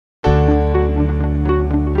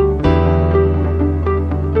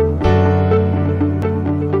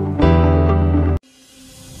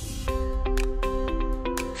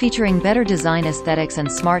Featuring better design aesthetics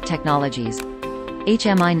and smart technologies,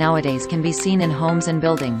 HMI nowadays can be seen in homes and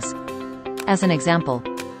buildings. As an example,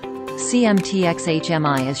 CMT X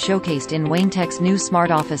HMI is showcased in Weintek's new smart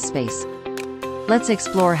office space. Let's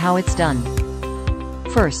explore how it's done.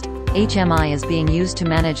 First, HMI is being used to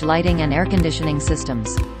manage lighting and air conditioning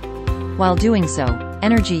systems. While doing so,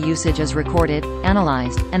 energy usage is recorded,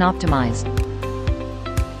 analyzed, and optimized.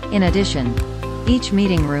 In addition, each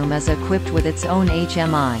meeting room is equipped with its own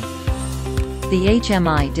HMI. The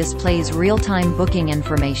HMI displays real-time booking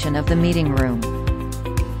information of the meeting room.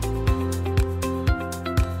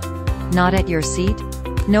 Not at your seat?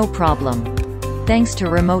 No problem. Thanks to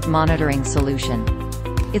remote monitoring solution,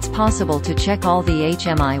 it's possible to check all the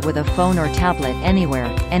HMI with a phone or tablet anywhere,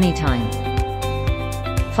 anytime.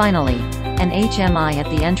 Finally, an HMI at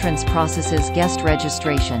the entrance processes guest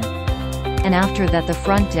registration. And after that, the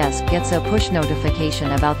front desk gets a push notification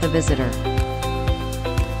about the visitor.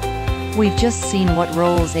 We've just seen what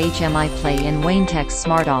roles HMI play in Weintek's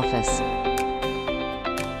smart office.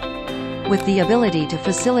 With the ability to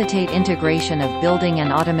facilitate integration of building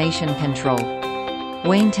and automation control,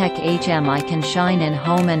 Weintek HMI can shine in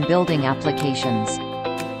home and building applications.